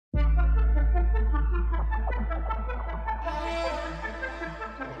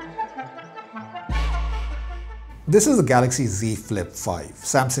This is the Galaxy Z Flip 5,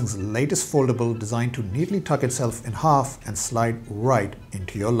 Samsung's latest foldable designed to neatly tuck itself in half and slide right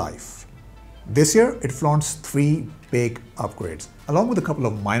into your life. This year, it flaunts 3 big upgrades, along with a couple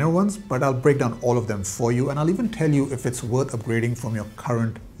of minor ones, but I'll break down all of them for you, and I'll even tell you if it's worth upgrading from your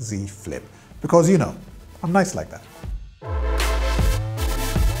current Z Flip. Because you know, I'm nice like that.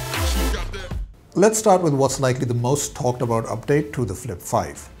 Let's start with what's likely the most talked about update to the Flip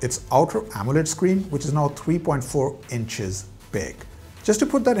 5. Its outer AMOLED screen, which is now 3.4 inches big. Just to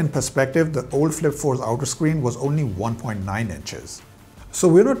put that in perspective, the old Flip 4's outer screen was only 1.9 inches. So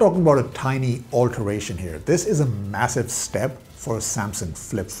we're not talking about a tiny alteration here. This is a massive step for a Samsung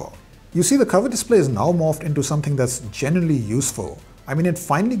Flip phone. You see, the cover display is now morphed into something that's genuinely useful. I mean, it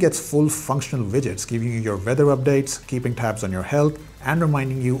finally gets full functional widgets, giving you your weather updates, keeping tabs on your health, and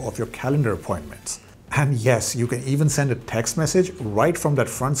reminding you of your calendar appointments. And yes, you can even send a text message right from that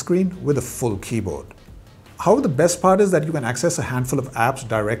front screen with a full keyboard. However, the best part is that you can access a handful of apps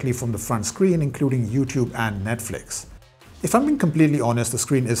directly from the front screen, including YouTube and Netflix. If I'm being completely honest, the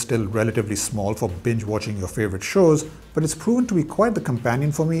screen is still relatively small for binge watching your favorite shows, but it's proven to be quite the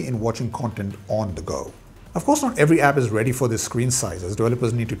companion for me in watching content on the go. Of course, not every app is ready for this screen size, as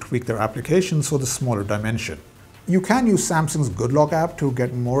developers need to tweak their applications for the smaller dimension. You can use Samsung's Good Lock app to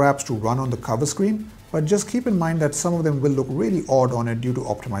get more apps to run on the cover screen, but just keep in mind that some of them will look really odd on it due to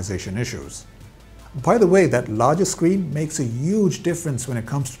optimization issues. By the way, that larger screen makes a huge difference when it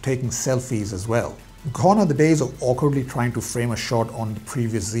comes to taking selfies as well. Gone are the days of awkwardly trying to frame a shot on the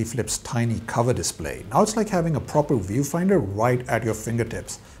previous Z Flip's tiny cover display. Now it's like having a proper viewfinder right at your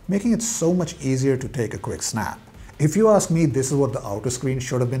fingertips, making it so much easier to take a quick snap. If you ask me, this is what the outer screen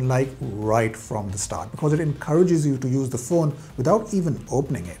should have been like right from the start, because it encourages you to use the phone without even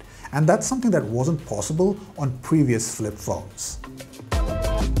opening it. And that's something that wasn't possible on previous Flip phones.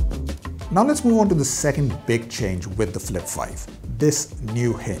 Now let's move on to the second big change with the Flip 5. This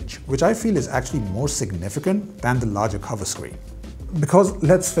new hinge, which I feel is actually more significant than the larger cover screen. Because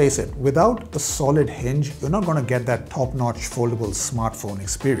let's face it, without a solid hinge, you're not going to get that top-notch foldable smartphone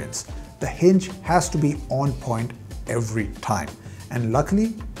experience. The hinge has to be on point every time. And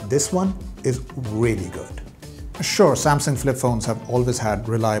luckily, this one is really good. Sure, Samsung Flip phones have always had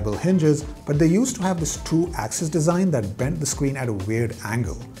reliable hinges, but they used to have this 2-axis design that bent the screen at a weird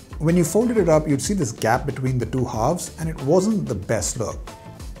angle. When you folded it up, you'd see this gap between the two halves, and it wasn't the best look.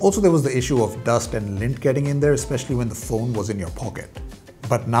 Also, there was the issue of dust and lint getting in there, especially when the phone was in your pocket.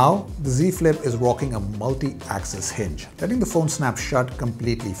 But now, the Z Flip is rocking a multi-axis hinge, letting the phone snap shut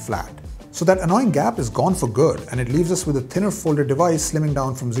completely flat. So that annoying gap is gone for good, and it leaves us with a thinner folded device slimming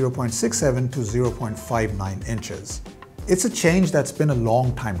down from 0.67 to 0.59 inches. It's a change that's been a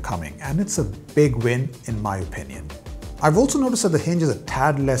long time coming, and it's a big win in my opinion. I've also noticed that the hinge is a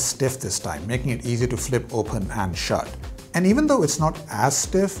tad less stiff this time, making it easier to flip open and shut. And even though it's not as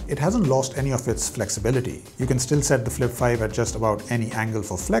stiff, it hasn't lost any of its flexibility. You can still set the Flip 5 at just about any angle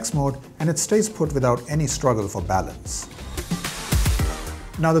for flex mode, and it stays put without any struggle for balance.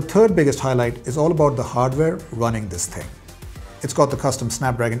 Now the third biggest highlight is all about the hardware running this thing. It's got the custom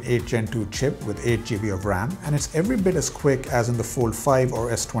Snapdragon 8 Gen 2 chip with 8 GB of RAM, and it's every bit as quick as in the Fold 5 or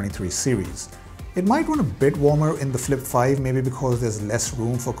S23 series. It might run a bit warmer in the Flip 5, maybe because there's less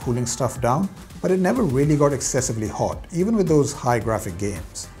room for cooling stuff down, but it never really got excessively hot, even with those high graphic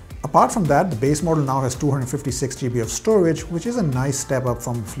games. Apart from that, the base model now has 256 GB of storage, which is a nice step up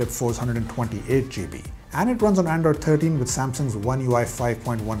from Flip 4's 128 GB. And it runs on Android 13 with Samsung's One UI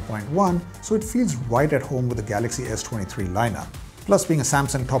 5.1.1, so it feels right at home with the Galaxy S23 lineup. Plus, being a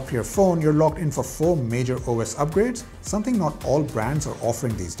Samsung top-tier phone, you're locked in for 4 major OS upgrades, something not all brands are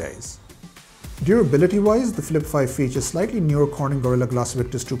offering these days. Durability-wise, the Flip 5 features slightly newer Corning Gorilla Glass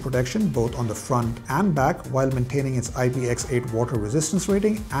Victus 2 protection both on the front and back, while maintaining its IPX8 water resistance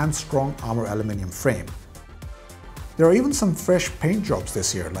rating and strong armor aluminum frame. There are even some fresh paint jobs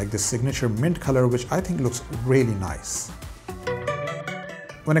this year, like this signature mint color, which I think looks really nice.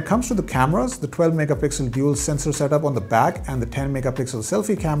 When it comes to the cameras, the 12 megapixel dual sensor setup on the back and the 10 megapixel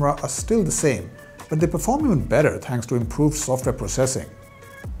selfie camera are still the same, but they perform even better thanks to improved software processing.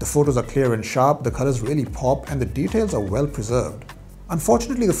 The photos are clear and sharp, the colors really pop, and the details are well preserved.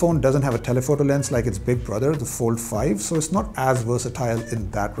 Unfortunately, the phone doesn't have a telephoto lens like its big brother, the Fold 5, so it's not as versatile in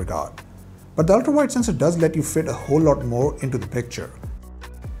that regard. But the ultra-wide sensor does let you fit a whole lot more into the picture.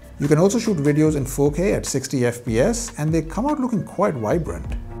 You can also shoot videos in 4K at 60 FPS, and they come out looking quite vibrant.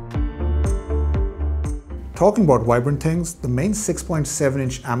 Talking about vibrant things, the main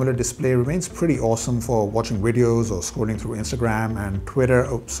 6.7-inch AMOLED display remains pretty awesome for watching videos or scrolling through Instagram and Twitter,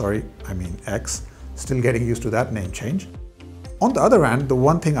 X, still getting used to that name change. On the other hand, the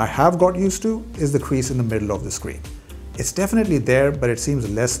one thing I have got used to is the crease in the middle of the screen. It's definitely there, but it seems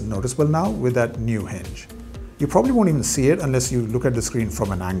less noticeable now with that new hinge. You probably won't even see it unless you look at the screen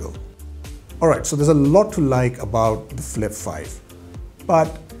from an angle. Alright, so there's a lot to like about the Flip 5,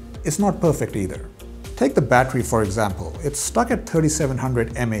 but it's not perfect either. Take the battery for example. It's stuck at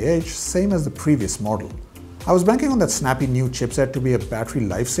 3700 mAh, same as the previous model. I was banking on that snappy new chipset to be a battery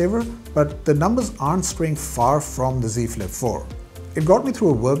lifesaver, but the numbers aren't straying far from the Z Flip 4. It got me through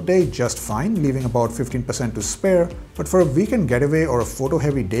a workday just fine, leaving about 15% to spare, but for a weekend getaway or a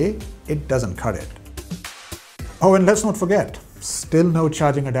photo-heavy day, it doesn't cut it. Oh, and let's not forget, still no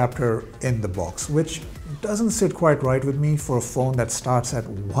charging adapter in the box, which doesn't sit quite right with me for a phone that starts at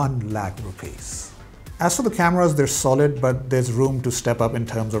 1 lakh rupees. As for the cameras, they're solid, but there's room to step up in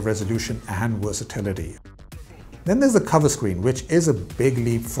terms of resolution and versatility. Then there's the cover screen, which is a big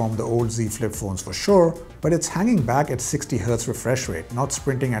leap from the old Z Flip phones for sure, but it's hanging back at 60Hz refresh rate, not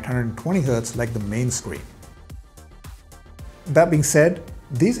sprinting at 120Hz like the main screen. That being said,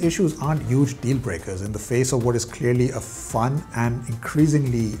 these issues aren't huge deal breakers in the face of what is clearly a fun and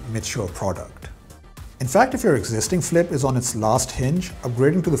increasingly mature product. In fact, if your existing Flip is on its last hinge,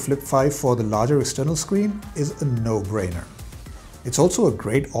 upgrading to the Flip 5 for the larger external screen is a no-brainer. It's also a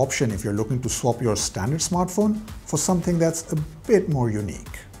great option if you're looking to swap your standard smartphone for something that's a bit more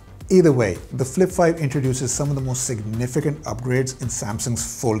unique. Either way, the Flip 5 introduces some of the most significant upgrades in Samsung's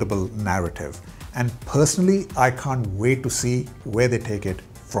foldable narrative, and personally, I can't wait to see where they take it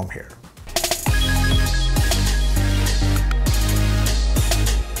from here.